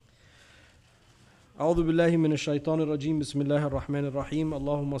أعوذ بالله من الشيطان الرجيم بسم الله الرحمن الرحيم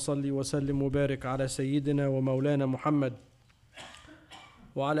اللهم صل وسلم وبارك على سيدنا ومولانا محمد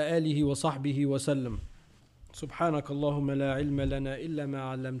وعلى آله وصحبه وسلم سبحانك اللهم لا علم لنا إلا ما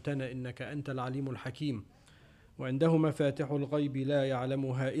علمتنا إنك أنت العليم الحكيم وعنده مفاتح الغيب لا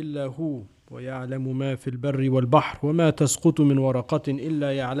يعلمها إلا هو ويعلم ما في البر والبحر وما تسقط من ورقة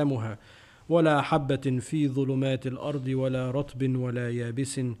إلا يعلمها ولا حبة في ظلمات الأرض ولا رطب ولا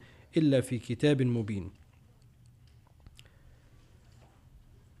يابس إلا في كتاب مبين.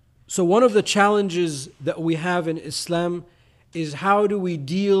 So one of the challenges that we have in Islam is how do we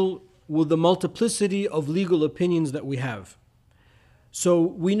deal with the multiplicity of legal opinions that we have. So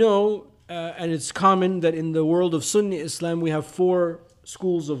we know, and it's common that in the world of Sunni Islam we have four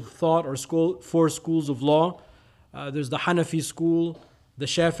schools of thought or four schools of law. There's the Hanafi school, the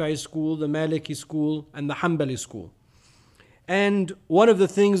Shafi'i school, the Maliki school, and the Hanbali school. And one of the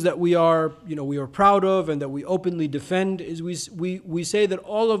things that we are proud of and that we openly defend is we say that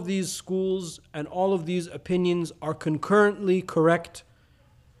all of these schools and all of these opinions are concurrently correct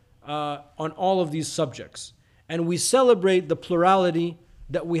on all of these subjects. And we celebrate the plurality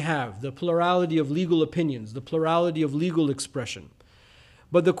that we have, the plurality of legal opinions, the plurality of legal expression.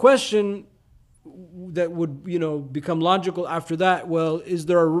 But the question that would become logical after that, well, is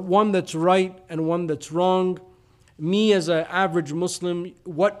there one that's right and one that's wrong? Me as an average Muslim,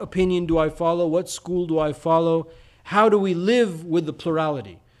 what opinion do I follow? What school do I follow? How do we live with the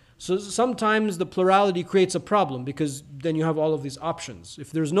plurality? So sometimes the plurality creates a problem because then you have all of these options.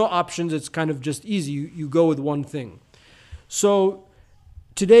 If there's no options, it's kind of just easy. You go with one thing. So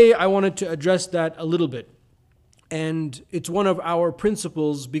today I wanted to address that a little bit. And it's one of our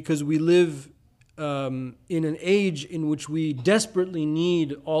principles because we live in an age in which we desperately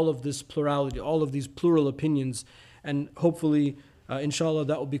need all of this plurality, all of these plural opinions, and hopefully, inshallah,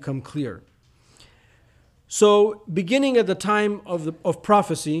 that will become clear. So, beginning at the time of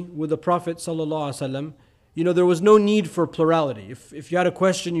prophecy with the Prophet ﷺ, there was no need for plurality. If you had a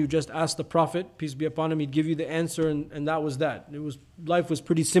question, you just asked the Prophet, peace be upon him, he'd give you the answer, and that was that. Life was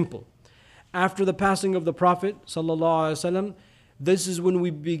pretty simple. After the passing of the Prophet ﷺ, this is when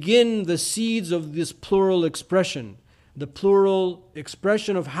we begin the seeds of this plural expression, the plural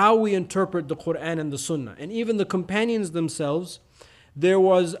expression of how we interpret the Quran and the Sunnah. And even the companions themselves, there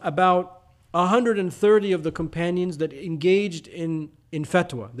was about 130 of the companions that engaged in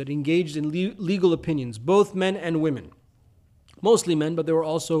fatwa, that engaged in legal opinions, both men and women. Mostly men, but there were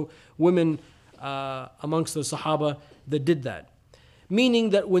also women amongst the Sahaba that did that. Meaning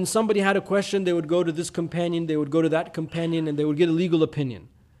that when somebody had a question, they would go to this companion, they would go to that companion, and they would get a legal opinion.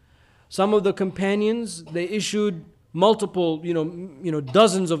 Some of the companions, they issued multiple,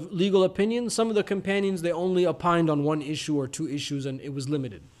 dozens of legal opinions. Some of the companions, they only opined on one issue or two issues, and it was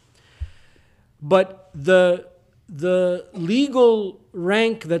limited. But the legal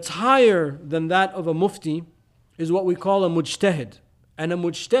rank that's higher than that of a mufti is what we call a mujtahid. And a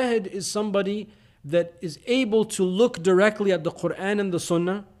mujtahid is somebody that is able to look directly at the Quran and the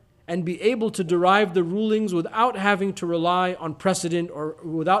Sunnah and be able to derive the rulings without having to rely on precedent or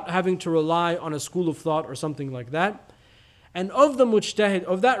without having to rely on a school of thought or something like that. And of the mujtahid,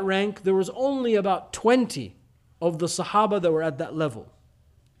 of that rank, there was only about 20 of the Sahaba that were at that level.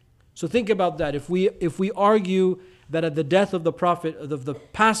 So think about that. If we argue that at the death of the Prophet, of the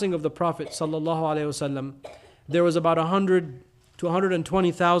passing of the Prophet ﷺ, there was about 100 to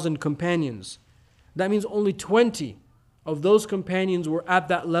 120,000 companions, that means only 20 of those companions were at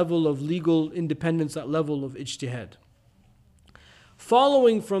that level of legal independence, that level of ijtihad.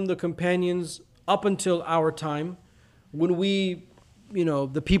 Following from the companions up until our time, when we,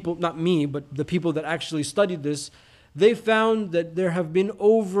 the people, not me, but the people that actually studied this, they found that there have been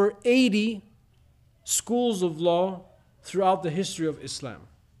over 80 schools of law throughout the history of Islam.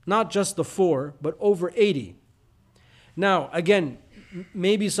 Not just the four, but over 80. Now, again,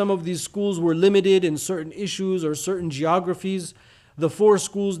 maybe some of these schools were limited in certain issues or certain geographies. The four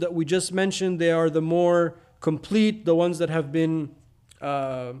schools that we just mentioned, they are the more complete, the ones that have been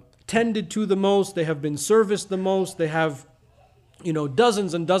tended to the most, they have been serviced the most, they have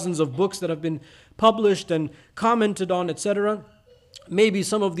dozens and dozens of books that have been published and commented on, etc. Maybe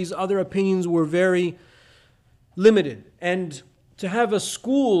some of these other opinions were very limited. And to have a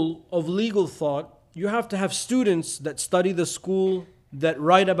school of legal thought, you have to have students that study the school, that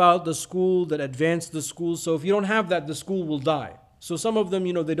write about the school, that advance the school. So if you don't have that, the school will die. So some of them,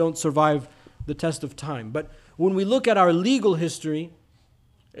 they don't survive the test of time. But when we look at our legal history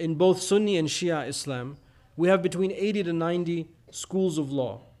in both Sunni and Shia Islam, we have between 80 to 90 schools of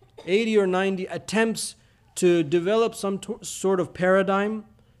law. 80 or 90 attempts to develop some sort of paradigm,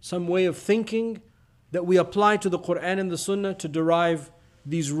 some way of thinking that we apply to the Quran and the Sunnah to derive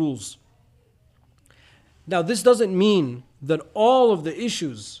these rules. Now, this doesn't mean that all of the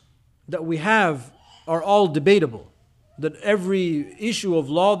issues that we have are all debatable, that every issue of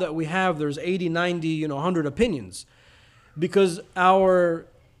law that we have, there's 80, 90, 100 opinions. Because our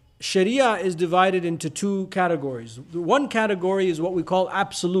Sharia is divided into two categories. One category is what we call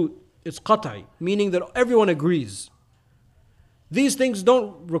absolute. It's qat'i, meaning that everyone agrees. These things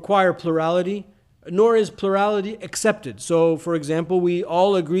don't require plurality, nor is plurality accepted. So, for example, we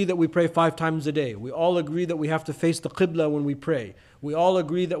all agree that we pray 5 times a day. We all agree that we have to face the qibla when we pray. We all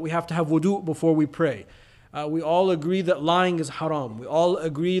agree that we have to have wudu before we pray. We all agree that lying is haram. We all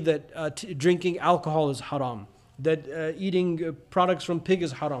agree that drinking alcohol is haram, that eating products from pig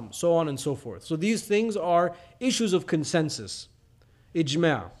is haram, so on and so forth. So these things are issues of consensus,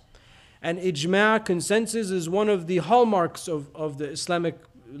 ijma'. And ijma', consensus, is one of the hallmarks of the Islamic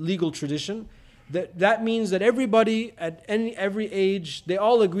legal tradition. That means that everybody at every age, they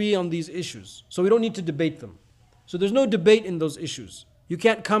all agree on these issues. So we don't need to debate them. So there's no debate in those issues. You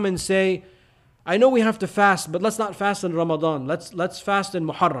can't come and say, I know we have to fast, but let's not fast in Ramadan. Let's fast in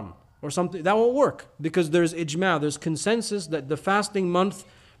Muharram or something. That won't work because there's ijma', there's consensus that the fasting month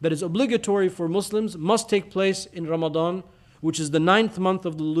that is obligatory for Muslims must take place in Ramadan, which is the 9th month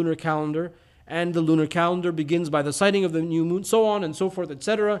of the lunar calendar, and the lunar calendar begins by the sighting of the new moon, so on and so forth,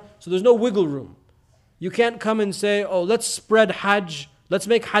 etc. So there's no wiggle room. You can't come and say, oh, let's spread Hajj, let's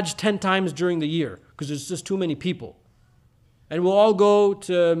make Hajj 10 times during the year, because there's just too many people. And we'll all go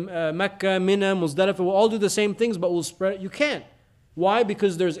to Mecca, Mina, Muzdalifah, we'll all do the same things, but we'll spread it. You can't. Why?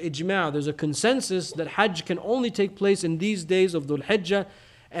 Because there's ijma', there's a consensus that Hajj can only take place in these days of Dhul Hijjah,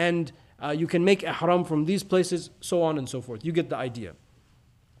 and you can make ihram from these places, so on and so forth. You get the idea.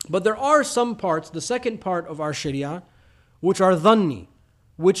 But there are some parts, the second part of our Sharia, which are dhanni,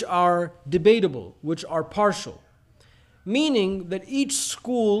 which are debatable, which are partial. Meaning that each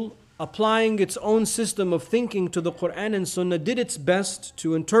school, applying its own system of thinking to the Quran and Sunnah, did its best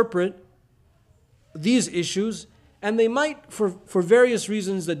to interpret these issues, and they might, for various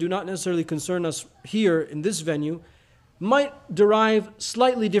reasons that do not necessarily concern us here in this venue, might derive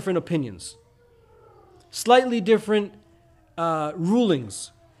slightly different opinions, slightly different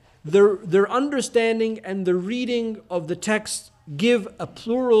rulings. Their understanding and the reading of the text give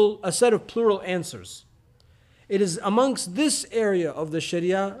a set of plural answers. It is amongst this area of the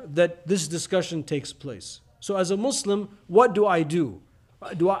Sharia that this discussion takes place. So as a Muslim, what do I do?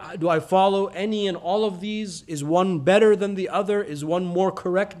 Do I follow any and all of these? Is one better than the other? Is one more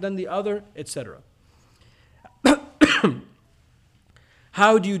correct than the other? Etc.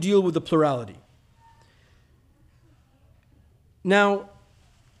 How do you deal with the plurality? Now,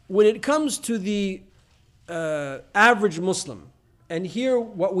 when it comes to the average Muslim, and here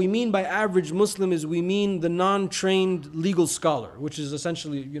what we mean by average Muslim is we mean the non-trained legal scholar, which is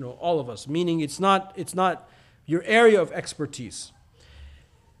essentially, all of us, meaning it's not your area of expertise.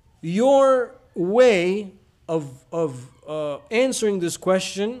 Your way of answering this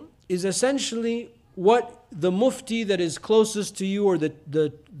question is essentially what the mufti that is closest to you or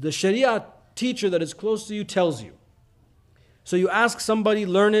the Sharia teacher that is close to you tells you. So you ask somebody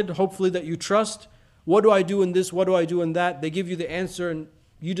learned, hopefully that you trust, what do I do in this, what do I do in that? They give you the answer and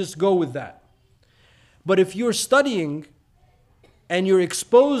you just go with that. But if you're studying and you're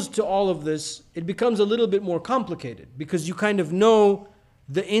exposed to all of this, it becomes a little bit more complicated because you kind of know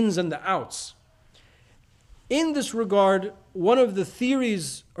the ins and the outs. In this regard, one of the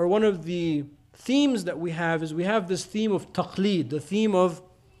theories or one of the themes that we have is we have this theme of taqleed, the theme of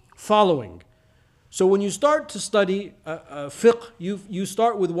following. So when you start to study fiqh, you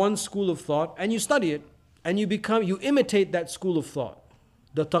start with one school of thought and you study it and you imitate that school of thought.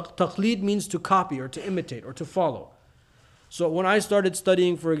 The taqleed means to copy or to imitate or to follow. So when I started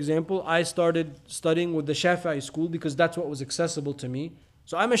studying, for example, I started studying with the Shafi'i school because that's what was accessible to me.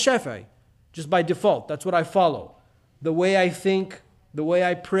 So I'm a Shafi'i, just by default. That's what I follow. The way I think, the way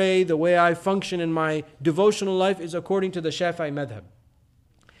I pray, the way I function in my devotional life is according to the Shafi'i madhab.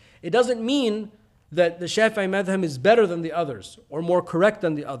 It doesn't mean that the Shafi'i madhab is better than the others or more correct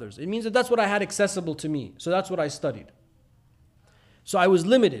than the others. It means that that's what I had accessible to me. So that's what I studied. So I was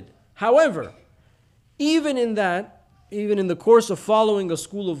limited. However, even in the course of following a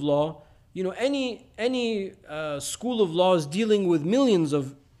school of law, any school of law is dealing with millions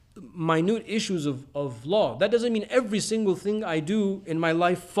of minute issues of law. That doesn't mean every single thing I do in my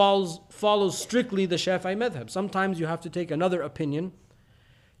life follows strictly the Shafi'i madhab. Sometimes you have to take another opinion.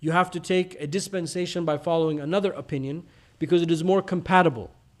 You have to take a dispensation by following another opinion because it is more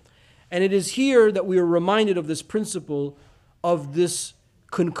compatible. And it is here that we are reminded of this principle of this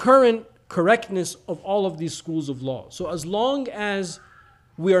concurrent correctness of all of these schools of law. So as long as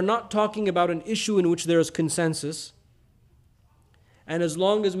we are not talking about an issue in which there is consensus, and as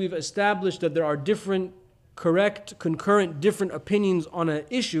long as we've established that there are different, correct, concurrent, different opinions on an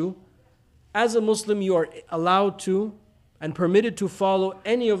issue, as a Muslim you are allowed to and permitted to follow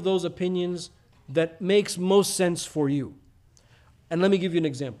any of those opinions that makes most sense for you. And let me give you an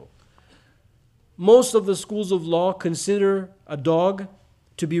example. Most of the schools of law consider a dog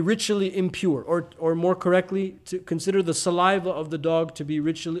to be ritually impure, or more correctly, to consider the saliva of the dog to be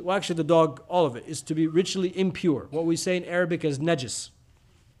ritually, well actually the dog, all of it, is to be ritually impure. What we say in Arabic as najis.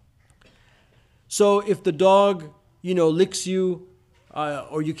 So if the dog, licks you,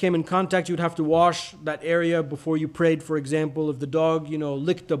 or you came in contact, you'd have to wash that area before you prayed, for example. If the dog,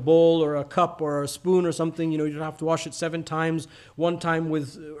 licked a bowl or a cup or a spoon or something, you'd have to wash it 7 times, 1 time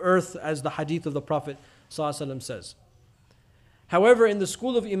with earth, as the hadith of the Prophet ﷺ says. However, in the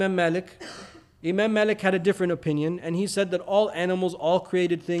school of Imam Malik had a different opinion, and he said that all animals, all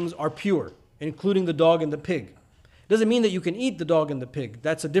created things are pure, including the dog and the pig. Doesn't mean that you can eat the dog and the pig.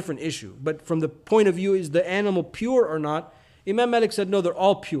 That's a different issue. But from the point of view, is the animal pure or not? Imam Malik said, no, they're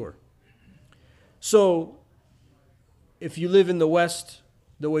all pure. So, if you live in the West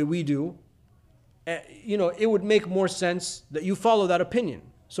the way we do, it would make more sense that you follow that opinion.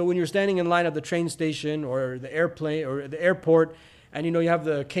 So when you're standing in line at the train station or the airplane or the airport, and you have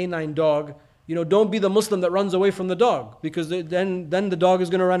the canine dog, don't be the Muslim that runs away from the dog, because then the dog is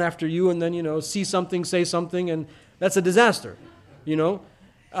going to run after you, and then see something, say something, and that's a disaster.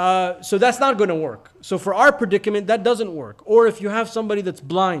 So that's not going to work. So for our predicament, that doesn't work. Or if you have somebody that's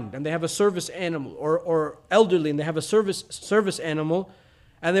blind and they have a service animal, or elderly and they have a service animal,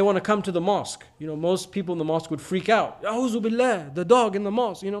 and they want to come to the mosque. Most people in the mosque would freak out. A'udhu billah, the dog in the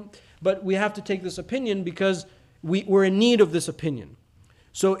mosque, But we have to take this opinion because we're in need of this opinion.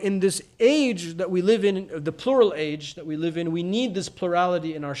 So in this age that we live in, the plural age that we live in, we need this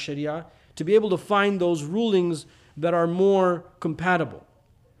plurality in our Sharia to be able to find those rulings that are more compatible.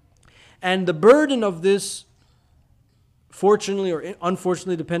 And the burden of this, fortunately or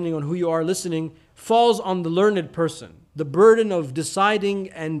unfortunately, depending on who you are listening, falls on the learned person. The burden of deciding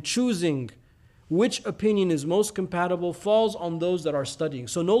and choosing which opinion is most compatible falls on those that are studying.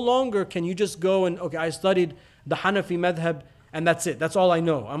 So no longer can you just go and, okay, I studied the Hanafi madhab and that's it. That's all I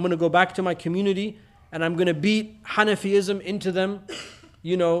know. I'm going to go back to my community and I'm going to beat Hanafiism into them,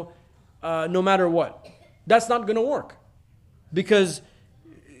 no matter what. That's not going to work, because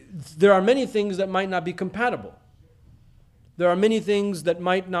there are many things that might not be compatible. There are many things that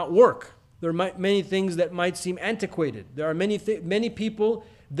might not work. There are many things that might seem antiquated. There are many people,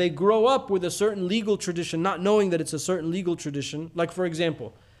 they grow up with a certain legal tradition, not knowing that it's a certain legal tradition. Like for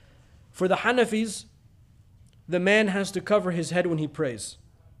example, for the Hanafis, the man has to cover his head when he prays.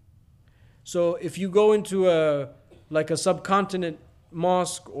 So if you go into a subcontinent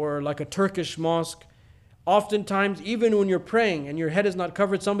mosque or like a Turkish mosque, oftentimes, even when you're praying and your head is not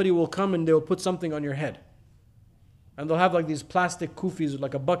covered, somebody will come and they'll put something on your head. And they'll have like these plastic kufis,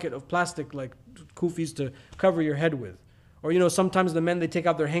 like a bucket of plastic like kufis to cover your head with. Or sometimes the men, they take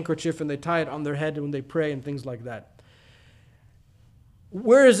out their handkerchief and they tie it on their head when they pray and things like that.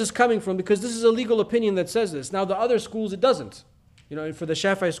 Where is this coming from? Because this is a legal opinion that says this. Now the other schools, it doesn't. For the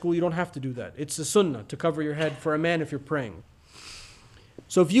Shafi'i school, you don't have to do that. It's a sunnah to cover your head for a man if you're praying.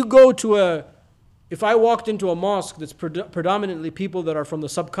 So if I walked into a mosque that's predominantly people that are from the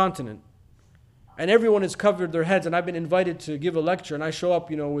subcontinent, and everyone has covered their heads, and I've been invited to give a lecture, and I show up,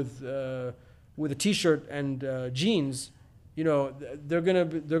 with a t-shirt and jeans, they're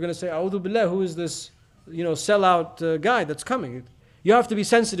gonna say, "A'udhu billah, who is this, sellout guy that's coming?" You have to be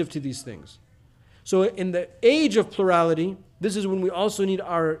sensitive to these things. So in the age of plurality, this is when we also need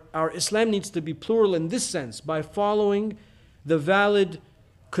our Islam needs to be plural in this sense, by following the valid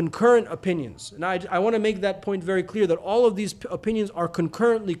concurrent opinions. And I want to make that point very clear, that all of these opinions are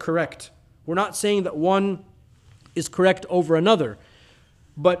concurrently correct. We're not saying that one is correct over another,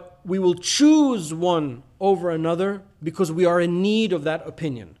 but we will choose one over another because we are in need of that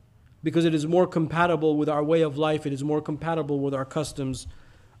opinion, because it is more compatible with our way of life, it is more compatible with our customs,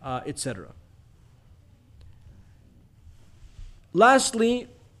 etc. Lastly,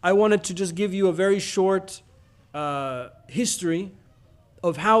 I wanted to just give you a very short history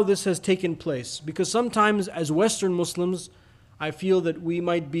of how this has taken place, because sometimes as Western Muslims, I feel that we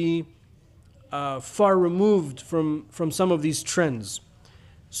might be far removed from some of these trends.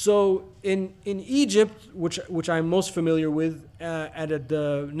 So in Egypt, which I'm most familiar with, at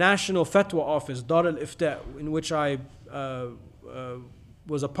the National Fatwa Office, Dar al-Ifta, in which I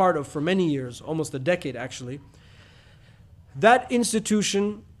was a part of for many years, almost a decade actually, that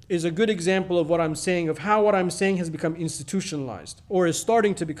institution is a good example of what I'm saying, of how what I'm saying has become institutionalized or is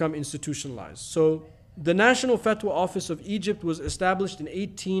starting to become institutionalized. So the National Fatwa Office of Egypt was established in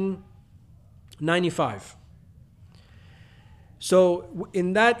 1895. So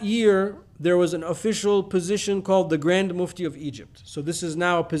in that year, there was an official position called the Grand Mufti of Egypt. So this is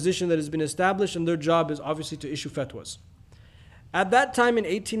now a position that has been established, and their job is obviously to issue fatwas. At that time in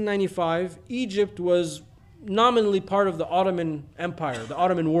 1895, Egypt was nominally part of the Ottoman Empire, the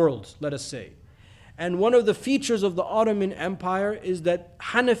Ottoman world, let us say. And one of the features of the Ottoman Empire is that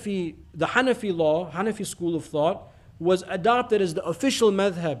the Hanafi law, Hanafi school of thought, was adopted as the official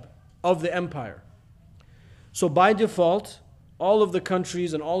madhab of the empire. So by default, all of the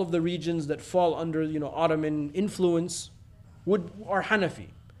countries and all of the regions that fall under Ottoman influence are Hanafi.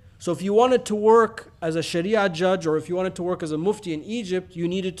 So if you wanted to work as a Sharia judge or if you wanted to work as a mufti in Egypt, you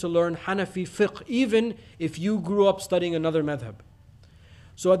needed to learn Hanafi fiqh, even if you grew up studying another madhab.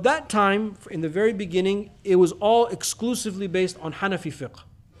 So at that time, in the very beginning, it was all exclusively based on Hanafi fiqh.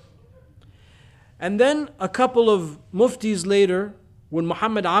 And then a couple of muftis later, when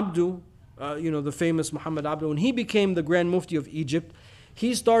Muhammad Abdu, the famous Muhammad Abdu, when he became the Grand Mufti of Egypt,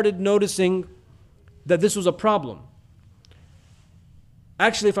 he started noticing that this was a problem.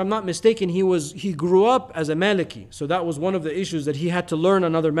 Actually, if I'm not mistaken, he grew up as a Maliki. So that was one of the issues, that he had to learn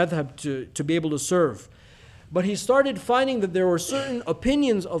another madhab to be able to serve. But he started finding that there were certain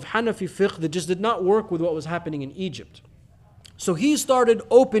opinions of Hanafi fiqh that just did not work with what was happening in Egypt. So he started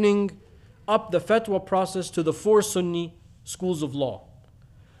opening up the fatwa process to the 4 Sunni schools of law.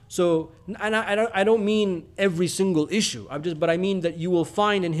 So, and I don't mean every single issue, but I mean that you will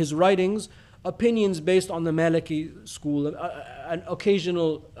find in his writings opinions based on the Maliki school, an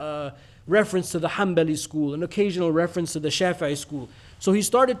occasional reference to the Hanbali school, an occasional reference to the Shafi'i school. So he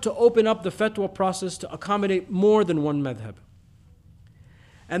started to open up the fatwa process to accommodate more than one madhab.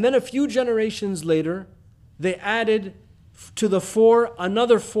 And then a few generations later, they added to the 4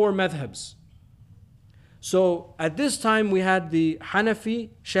 another 4 madhabs. So at this time we had the Hanafi,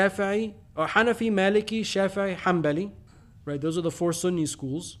 Shafi'i, or Hanafi, Maliki, Shafi'i, Hanbali, right? Those are the 4 Sunni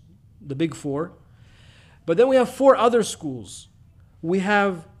schools, the big 4. But then we have 4 other schools. We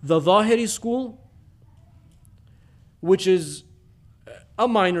have the Zahiri school, which is a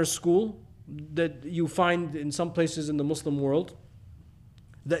minor school that you find in some places in the Muslim world.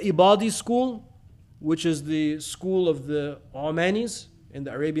 The Ibadi school, which is the school of the Omanis in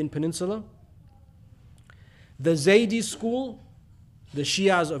the Arabian Peninsula. The Zaydi school, the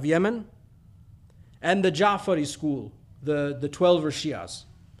Shias of Yemen. And the Ja'fari school, the 12er Shias.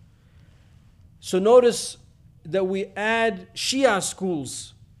 So notice that we add Shia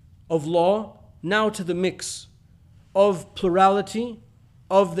schools of law now to the mix of plurality,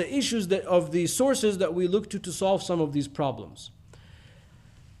 of the issues of the sources that we look to solve some of these problems.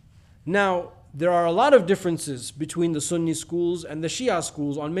 Now, there are a lot of differences between the Sunni schools and the Shia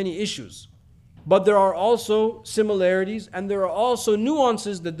schools on many issues. But there are also similarities, and there are also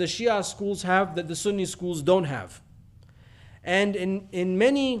nuances that the Shia schools have that the Sunni schools don't have. And in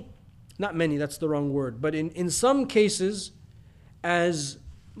many, not many, that's the wrong word, but in some cases, as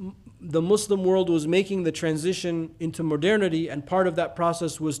the Muslim world was making the transition into modernity, and part of that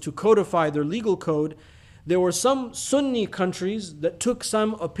process was to codify their legal code, there were some Sunni countries that took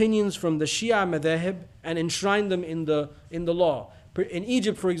some opinions from the Shia madhahib and enshrined them in the law. In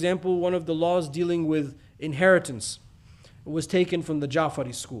Egypt, for example, one of the laws dealing with inheritance was taken from the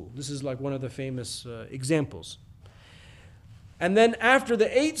Ja'fari school. This is like one of the famous examples. And then after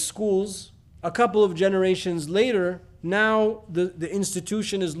the 8 schools, a couple of generations later, now the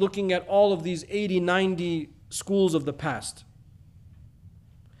institution is looking at all of these 80, 90 schools of the past.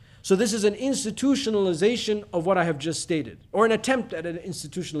 So this is an institutionalization of what I have just stated, or an attempt at an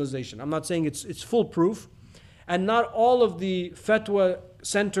institutionalization. I'm not saying it's foolproof, and not all of the fatwa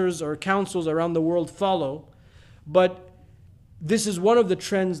centers or councils around the world follow, but this is one of the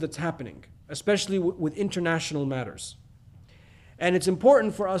trends that's happening, especially with international matters. And it's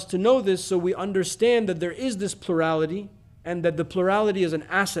important for us to know this so we understand that there is this plurality, and that the plurality is an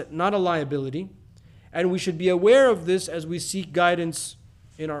asset, not a liability. And we should be aware of this as we seek guidance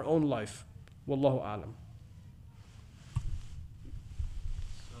in our own life. Wallahu a'lam.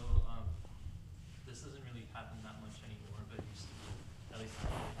 So, this doesn't really happen that much anymore, but it used to be, at least.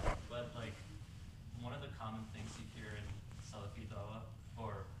 But like, one of the common things you hear in Salafi dawah,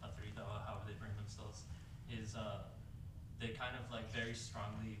 or Athari dawah, however they bring themselves, is they kind of like very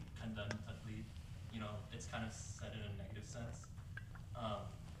strongly condemn Taqlid. It's kind of said in a negative sense.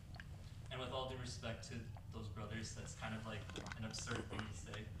 And with all due respect to those brothers, that's kind of like an absurd thing to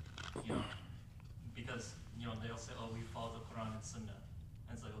say, because they'll say, oh, we follow the Quran and Sunnah,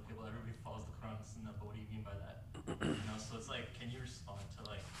 and it's like, okay,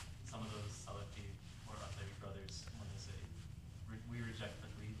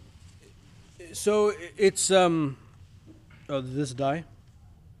 So it's oh, did this die?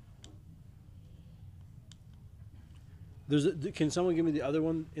 Can someone give me the other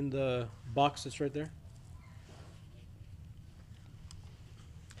one in the box that's right there?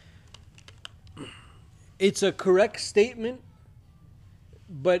 It's a correct statement,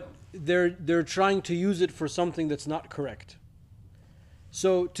 but they're trying to use it for something that's not correct.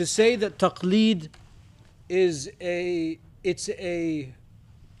 So to say that taqleed is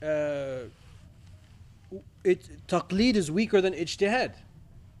taqleed is weaker than ijtihad.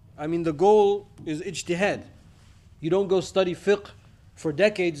 I mean, the goal is ijtihad. You don't go study fiqh for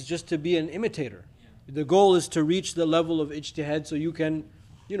decades just to be an imitator. Yeah. The goal is to reach the level of ijtihad so you can,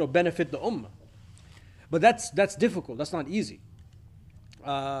 benefit the ummah. But that's difficult. That's not easy.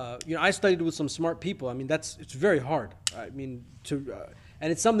 I studied with some smart people. I mean, it's very hard. I mean,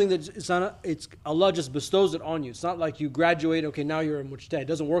 and it's something that it's Allah just bestows it on you. It's not like you graduate. Okay, now you're a mujtahid. It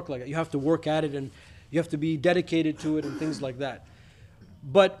doesn't work like that. You have to work at it, and you have to be dedicated to it, and things like that.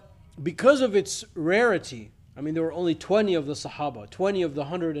 But because of its rarity, I mean, there were only 20 of the Sahaba, 20 of the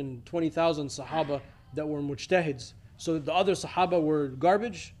 120,000 Sahaba that were mujtahids. So the other Sahaba were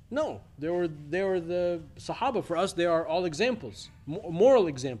garbage? No, they were the Sahaba. For us, they are all examples, moral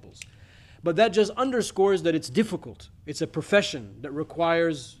examples. But that just underscores that it's difficult. It's a profession that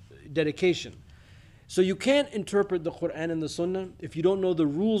requires dedication. So you can't interpret the Quran and the Sunnah if you don't know the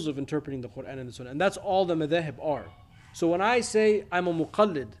rules of interpreting the Quran and the Sunnah. And that's all the madhahib are. So when I say I'm a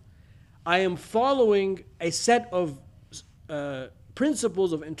muqallid, I am following a set of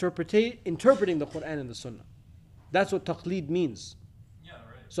principles of interpreting the Quran and the Sunnah. That's what taqleed means. Yeah,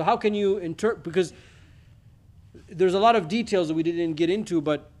 right. So how can you interpret? Because there's a lot of details that we didn't get into,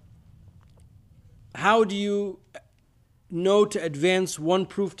 but how do you know to advance one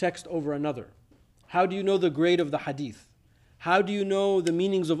proof text over another? How do you know the grade of the hadith? How do you know the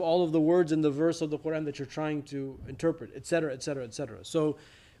meanings of all of the words in the verse of the Quran that you're trying to interpret, etc., etc., etc.? So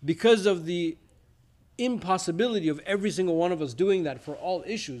because of the impossibility of every single one of us doing that for all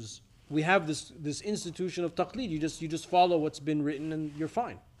issues, we have this institution of taqleed. You just follow what's been written and you're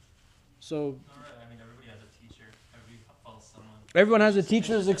fine. So all right. I mean, everybody has a teacher. Everybody follows someone. Everyone has a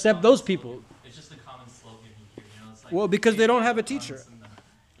teacher except those people. It's just a common slogan here. It's like, well, because they don't have a teacher. It's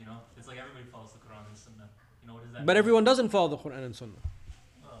like everybody follows the Quran and Sunnah. What does that? But mean? everyone doesn't follow the Quran and Sunnah.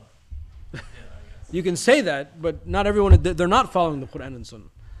 Well, yeah, I guess. You can say that, but not everyone. They're not following the Quran and Sunnah,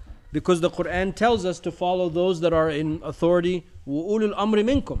 because the Quran tells us to follow those that are in authority. وَأُولِي الْأَمْرِ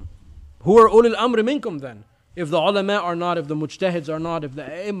مِنْكُمْ. Who are ulil amri minkum then? If the ulama are not, if the mujtahids are not, if the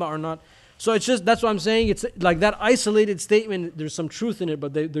a'imma are not. So it's just, that's what I'm saying. It's like that isolated statement, there's some truth in it,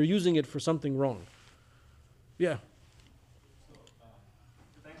 but they're using it for something wrong. Yeah. So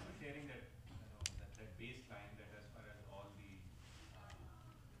thanks for sharing that, that baseline, that as far as all the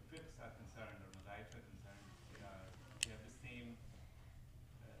fiqhs are concerned, or madhahibs are concerned, they have the same,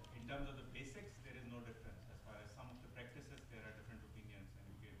 in terms of the basics, there is no difference. As far as some of the practices, there are different opinions, and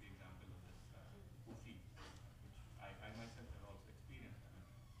you gave the example of this Kufi, which I myself have also experienced. I mean,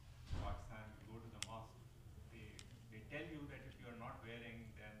 in Pakistan, you go to the mosque, they tell you that if you are not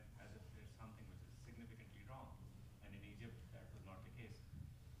wearing, then as if there's something which is significantly wrong. And in Egypt, that was not the case.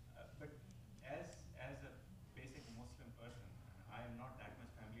 But as a basic Muslim person, I am not that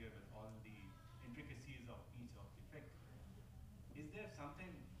much familiar with all the intricacies of each of the fiqh. Is there something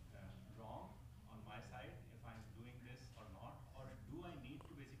wrong on my side if I'm doing this or not? Or do I need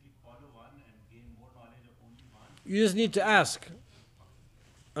to basically follow one and gain more knowledge of only one? You just need to ask.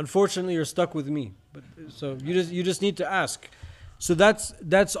 Unfortunately, you're stuck with me. But so you just need to ask. So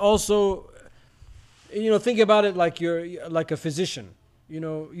that's also, think about it like you're like a physician.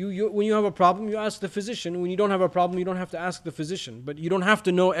 You when you have a problem, you ask the physician. When you don't have a problem, you don't have to ask the physician. But you don't have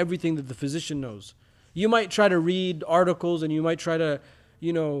to know everything that the physician knows. You might try to read articles, and you might try to,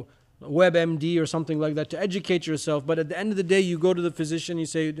 WebMD or something like that to educate yourself. But at the end of the day, you go to the physician. You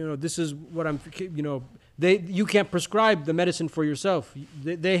say, this is what I'm. You can't prescribe the medicine for yourself.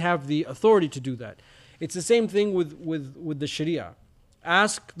 They have the authority to do that. It's the same thing with the Sharia.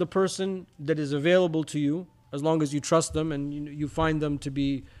 Ask the person that is available to you, as long as you trust them and you find them to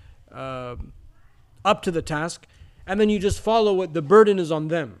be up to the task, and then you just follow what the burden is on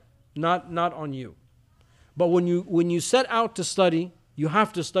them, not on you. But when you set out to study, you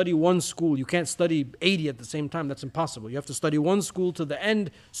have to study one school. You can't study 80 at the same time. That's impossible. You have to study one school to the end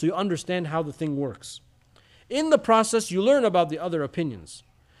so you understand how the thing works. In the process, you learn about the other opinions.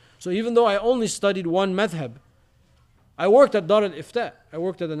 So even though I only studied one madhab, I worked at Dar al-Ifta. I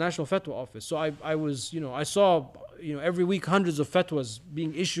worked at the National Fatwa Office. So I saw every week hundreds of fatwas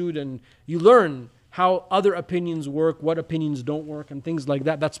being issued, and you learn how other opinions work, what opinions don't work, and things like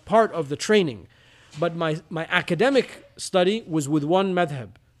that. That's part of the training. But my academic study was with one madhab,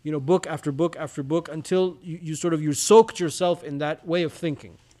 book after book after book, until you soaked yourself in that way of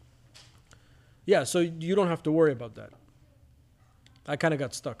thinking. Yeah, so you don't have to worry about that. I kind of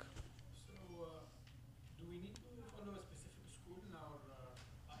got stuck. So, do we need to follow a specific school in our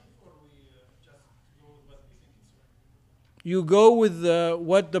life, or we just go with what we think is right? You go with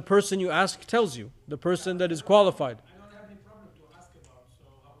what the person you ask tells you, the person that is qualified. I don't have any problem to ask about, so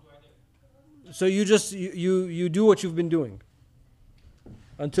how do I live? So you do what you've been doing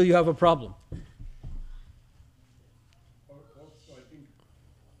until you have a problem. Also, I think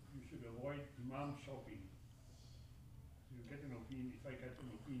you should avoid imam shopping. You get an opinion. If I get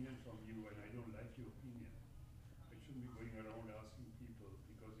an opinion from you and I don't like your opinion, I shouldn't be going around asking people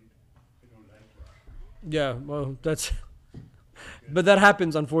because I don't like it. Yeah, well, but that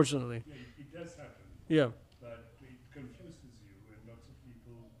happens, unfortunately. Yeah, it does happen. Yeah. But it confuses you, and lots of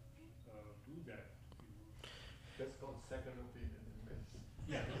people do that. That's called second opinion.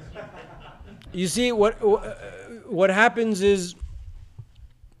 You see, what happens is,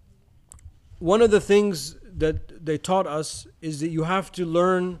 one of the things that they taught us is that you have to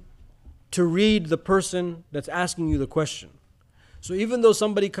learn to read the person that's asking you the question. So even though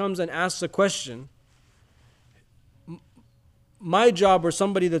somebody comes and asks a question, my job, or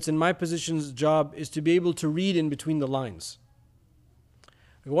somebody that's in my position's job, is to be able to read in between the lines.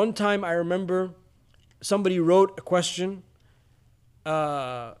 One time I remember somebody wrote a question.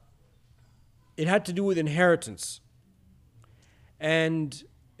 It had to do with inheritance. And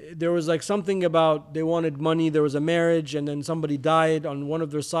there was like something about they wanted money. There was a marriage, and then somebody died on one of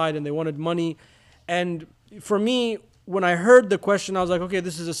their side and they wanted money. And for me, when I heard the question, I was like, okay,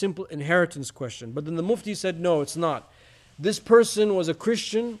 this is a simple inheritance question. But then the Mufti said, no, it's not. This person was a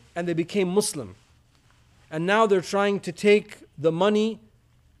Christian and they became Muslim. And now they're trying to take the money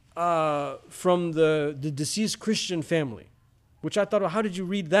from the deceased Christian family. Which I thought, well, how did you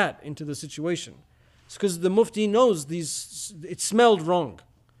read that into the situation? It's because the Mufti knows it smelled wrong.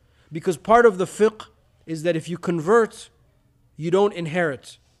 Because part of the fiqh is that if you convert, you don't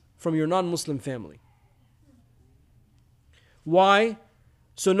inherit from your non-Muslim family. Why?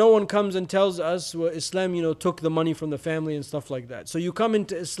 So no one comes and tells us, well, Islam, took the money from the family and stuff like that. So you come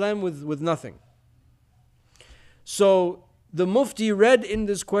into Islam with nothing. So the Mufti read in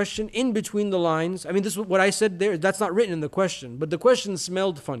this question, in between the lines, this is what I said there, that's not written in the question, but the question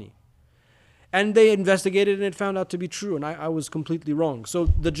smelled funny. And they investigated and it found out to be true, and I was completely wrong. So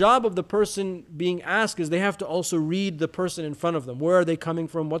the job of the person being asked is they have to also read the person in front of them. Where are they coming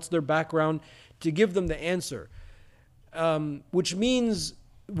from? What's their background? To give them the answer.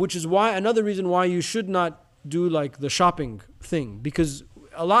 Which is why, another reason why you should not do like the shopping thing, because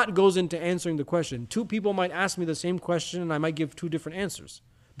a lot goes into answering the question. Two people might ask me the same question and I might give two different answers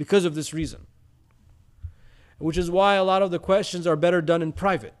because of this reason. Which is why a lot of the questions are better done in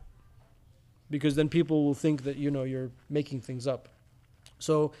private, because then people will think that you're making things up.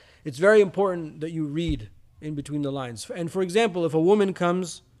 So it's very important that you read in between the lines. And for example, if a woman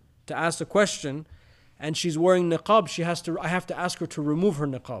comes to ask a question and she's wearing niqab, I have to ask her to remove her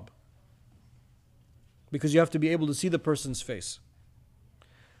niqab, because you have to be able to see the person's face.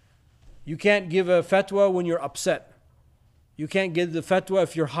 You can't give a fatwa when you're upset. You can't give the fatwa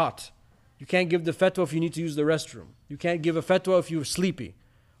if you're hot. You can't give the fatwa if you need to use the restroom. You can't give a fatwa if you're sleepy.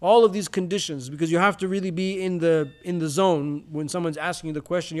 All of these conditions, because you have to really be in the zone when someone's asking you the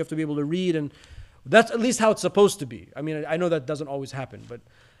question. You have to be able to read, and that's at least how it's supposed to be. I know that doesn't always happen, but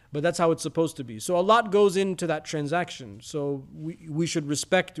that's how it's supposed to be. So a lot goes into that transaction. So we should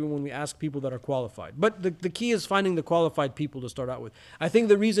respect when we ask people that are qualified. But the key is finding the qualified people to start out with. I think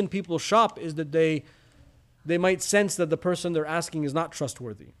the reason people shop is that they might sense that the person they're asking is not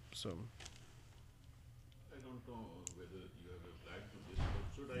trustworthy. So I don't know whether you have replied to this, but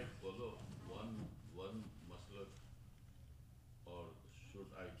should I follow one maslak, or should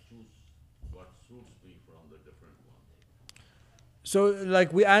I choose what suits me from the different ones? So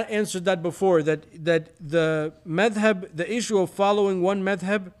like we answered that before, that the madhab, the issue of following one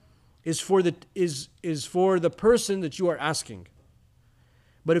madhab is for the person that you are asking.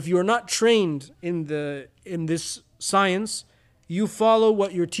 But if you are not trained in this science, you follow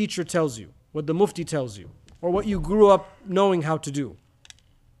what your teacher tells you, what the mufti tells you, or what you grew up knowing how to do.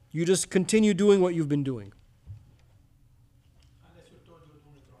 You just continue doing what you've been doing. Unless you're told you're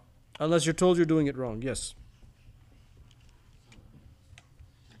doing it wrong. Unless you're told you're doing it wrong, yes.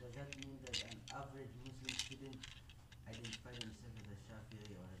 Does that mean that an average Muslim shouldn't identify themselves as a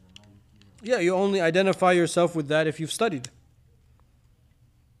Shafi'i or as a Maliki? Yeah, you only identify yourself with that if you've studied.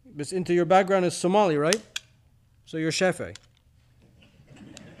 This into your background is Somali, right? So you're Shafi'i.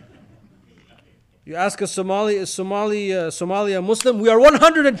 You ask a Somali, is Somalia Muslim? We are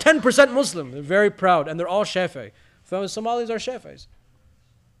 110% Muslim. They're very proud, and they're all Shafi'i. Somalis are Shafi'is.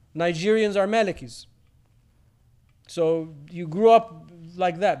 Nigerians are Malikis. So you grew up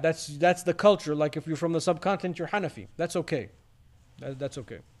like that. That's the culture. Like if you're from the subcontinent, you're Hanafi. That's okay. That's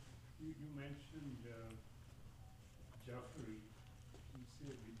okay. You mentioned Jafari. You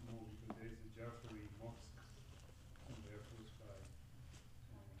say a bit more because there is a Jafari mosque somewhere close by.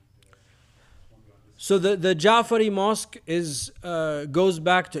 And want to understand. So the Jafari mosque goes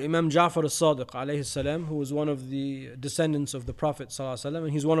back to Imam Jafar al-Sadiq alayhi salam, who was one of the descendants of the Prophet sallallahu alaihi wasallam,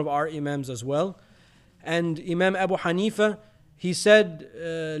 and he's one of our imams as well. And Imam Abu Hanifa, he said,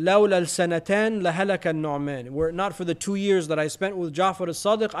 لولا السنتان لهلك النعمان. Were it not for the 2 years that I spent with Jafar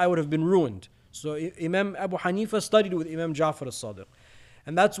al-Sadiq, I would have been ruined. So Imam Abu Hanifa studied with Imam Jafar al-Sadiq.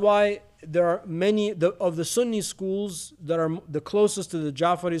 And that's why there are many of the Sunni schools that are the closest to the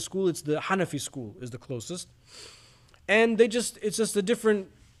Jafari school. It's the Hanafi school is the closest. And it's just a different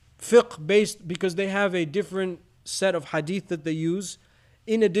fiqh based, because they have a different set of hadith that they use,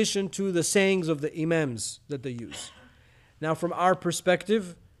 in addition to the sayings of the imams that they use. Now, from our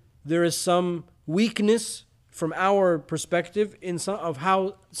perspective, there is some weakness from our perspective in some of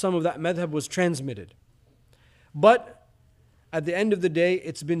how some of that madhab was transmitted. But at the end of the day,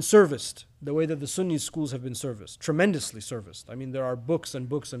 it's been serviced the way that the Sunni schools have been serviced, tremendously serviced. I mean, there are books and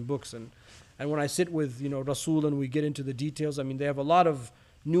books and books, and when I sit with Rasul and we get into the details, I mean, they have a lot of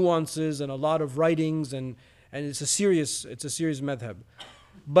nuances and a lot of writings, and it's a serious madhab.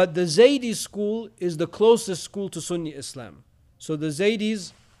 But the Zaydi school is the closest school to Sunni Islam. So the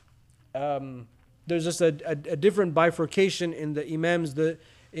Zaydis, there's just a different bifurcation in the imams.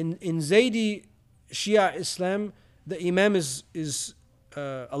 In Zaydi Shia Islam, the imam is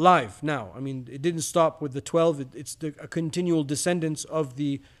alive now. I mean, it didn't stop with the 12. It's a continual descendants of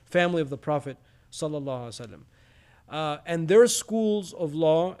the family of the Prophet sallallahu alaihi wasallam. And their schools of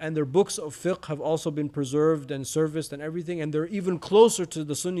law and their books of fiqh have also been preserved and serviced and everything, and they're even closer to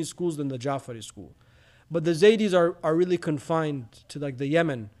the Sunni schools than the Jafari school. But the Zaydis are really confined to like the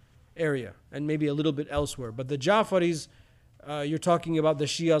Yemen area and maybe a little bit elsewhere. But the Jafaris, you're talking about the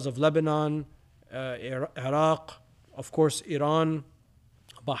Shias of Lebanon, Iraq, of course Iran,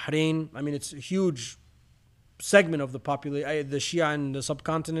 Bahrain. I mean, it's a huge segment of the population, the Shia in the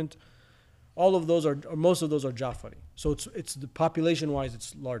subcontinent. All of those or most of those are Jafari. So it's the population-wise,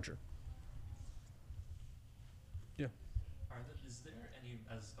 it's larger. Yeah. Is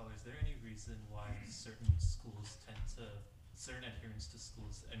there any reason why certain adherents to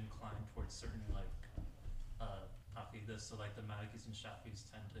schools incline towards certain aqidas? So like the Malikis and Shafis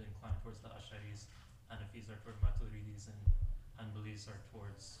tend to incline towards the Asharis, Hanafis are toward Maturidis, and Hanbalis are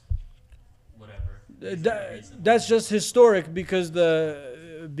towards whatever. That's just historic because the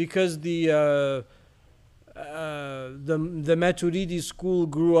Maturidi school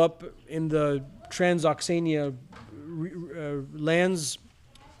grew up in the Transoxania lands,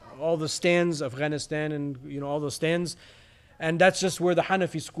 all the stands, Afghanistan, and all those stands, and that's just where the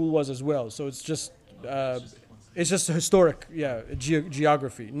Hanafi school was as well. So it's just historic,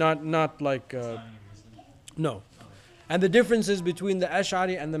 geography, not like no. And the differences between the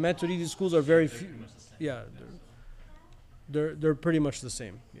Ash'ari and the Maturidi schools are very few. Yeah, they're pretty much the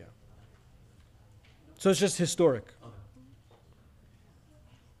same. Yeah. So it's just historic.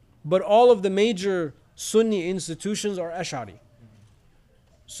 But all of the major Sunni institutions are Ash'ari.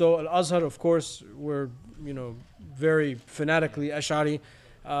 So Al-Azhar, of course, were very fanatically Ash'ari.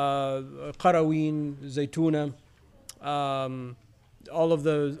 Qaraween, Zaytuna, all of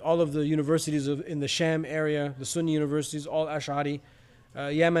the universities in the Sham area, the Sunni universities, all Ash'ari.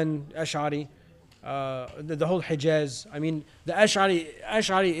 Yemen, Ash'ari. The whole Hijaz. I mean, the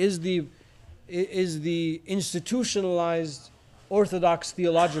Ash'ari is the institutionalized Orthodox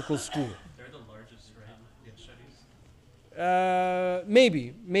theological school. They're the largest, right? The Asharis?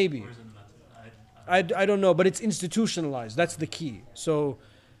 Maybe. Or is it not? I don't know, but it's institutionalized. That's the key. So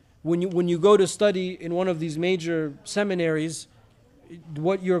when you go to study in one of these major seminaries,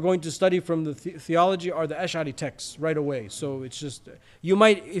 what you're going to study from the theology are the Ash'ari texts right away. So it's just, you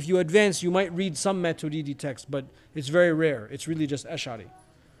might, if you advance, you might read some Maturidi text, but it's very rare. It's really just Ash'ari.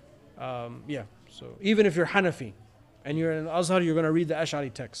 So even if you're Hanafi and you're in Azhar, you're going to read the Ash'ari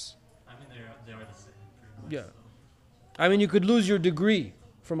texts. I mean, they are the same, pretty much. Yeah. So. I mean, you could lose your degree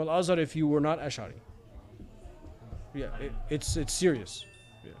from Al-Azhar if you were not Ash'ari. Yeah, it's serious.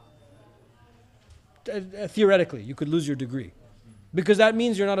 Yeah. Theoretically, you could lose your degree. Because that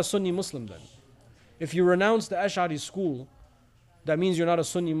means you're not a Sunni Muslim then. If you renounce the Ash'ari school, that means you're not a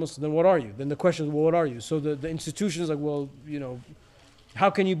Sunni Muslim. Then what are you? Then the question is, well, what are you? So the institution is like, well, how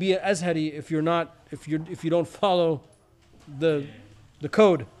can you be an Azhari if you're not, if you don't follow the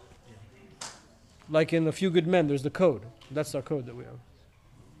code? Like in A Few Good Men, there's the code. That's our code that we have.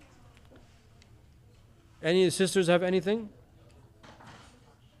 Any sisters have anything?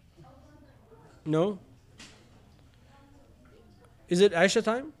 No? Is it Aisha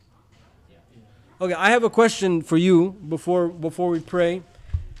time? Okay, I have a question for you before we pray.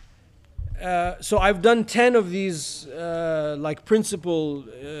 So I've done 10 of these like principal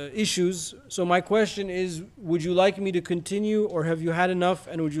issues. So my question is, would you like me to continue, or have you had enough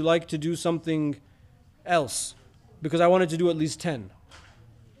and would you like to do something else? Because I wanted to do at least 10.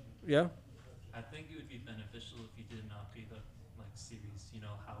 Yeah? I think it would be beneficial if you did an Aqidah like series,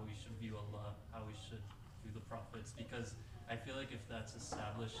 how we should view Allah, how we should view the prophets, because I feel like if that's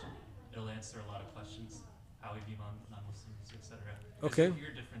established, it'll answer a lot of questions, how we view non-Muslims, etc. Okay. You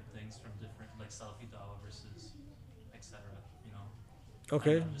hear different things from different, like Salafi Dawah versus, etc.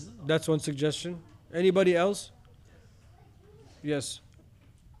 Okay, that's one suggestion. Anybody else? Yes.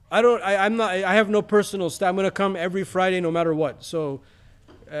 I have no personal staff. I'm going to come every Friday no matter what. So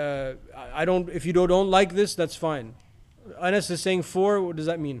I don't, if you don't like this, that's fine. Anas is saying 4, what does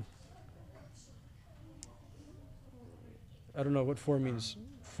that mean? I don't know what 4 means.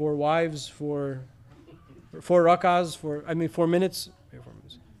 4 wives, 4 rakahs, 4 minutes. Yeah, 4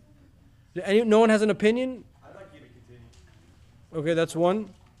 minutes. No one has an opinion? I'd like you to continue. Okay, that's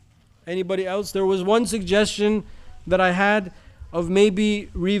one. Anybody else? There was one suggestion that I had of maybe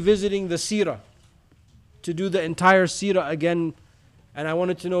revisiting the seerah, to do the entire seerah again, and I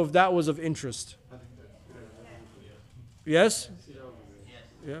wanted to know if that was of interest. Yes?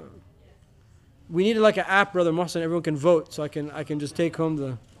 Yeah. We needed like an app, Brother Mohsen, everyone can vote, so I can just take home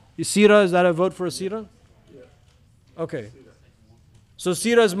the seerah. Is that a vote for a seerah? Yeah. Okay. So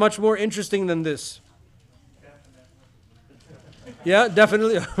seerah is much more interesting than this. Yeah,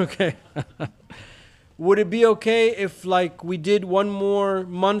 definitely. Okay. Would it be okay if like we did one more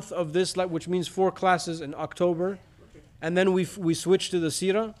month of this, like which means 4 classes in October, and then we switch to the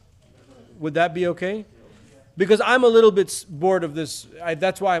seerah? Would that be okay? Because I'm a little bit bored of this.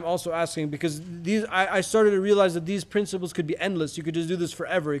 That's why I'm also asking, because I started to realize that these principles could be endless. You could just do this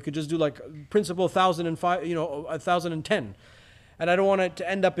forever. You could just do like principle 1005, 1010. And I don't want it to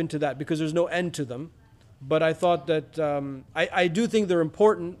end up into that because there's no end to them. But I thought that I do think they're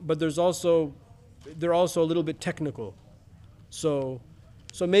important, but they're also a little bit technical. So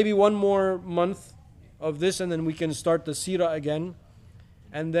maybe one more month of this, and then we can start the seerah again,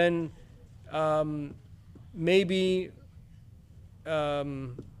 and then maybe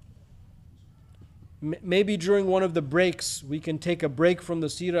during one of the breaks we can take a break from the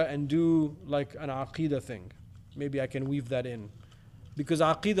seerah and do like an aqidah thing. Maybe I can weave that in, because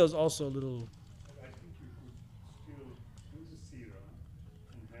aqidah is also a little. I think you could still do the seerah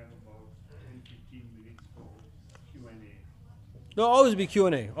and have about 10-15 minutes for Q&A. There'll always be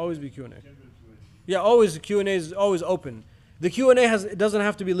Q&A. Always be Q&A. General Q&A. Yeah, always the Q&A is always open. The Q&A it doesn't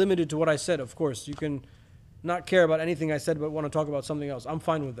have to be limited to what I said, of course. You can not care about anything I said but want to talk about something else. I'm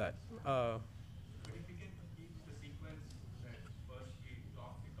fine with that. But if you can keep the sequence that first we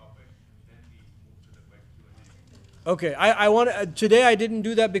talk the topic and then we move to the Q&A. Okay, I want today I didn't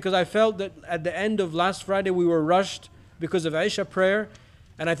do that because I felt that at the end of last Friday we were rushed because of Aisha prayer,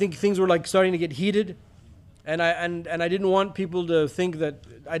 and I think things were like starting to get heated, and I didn't want people to think that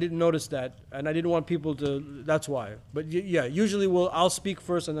I didn't notice that, and I didn't want people to. That's why. But yeah, usually I'll speak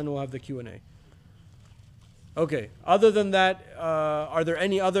first and then we'll have the Q&A. Okay. Other than that, are there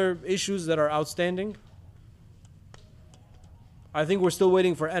any other issues that are outstanding? I think we're still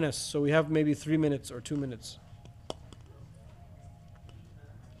waiting for Enes, so we have maybe 3 minutes or 2 minutes.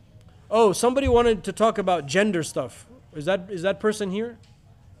 Oh, somebody wanted to talk about gender stuff. Is that person here?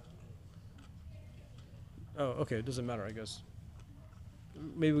 Oh, okay. It doesn't matter, I guess.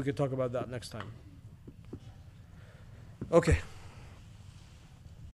 Maybe we could talk about that next time. Okay.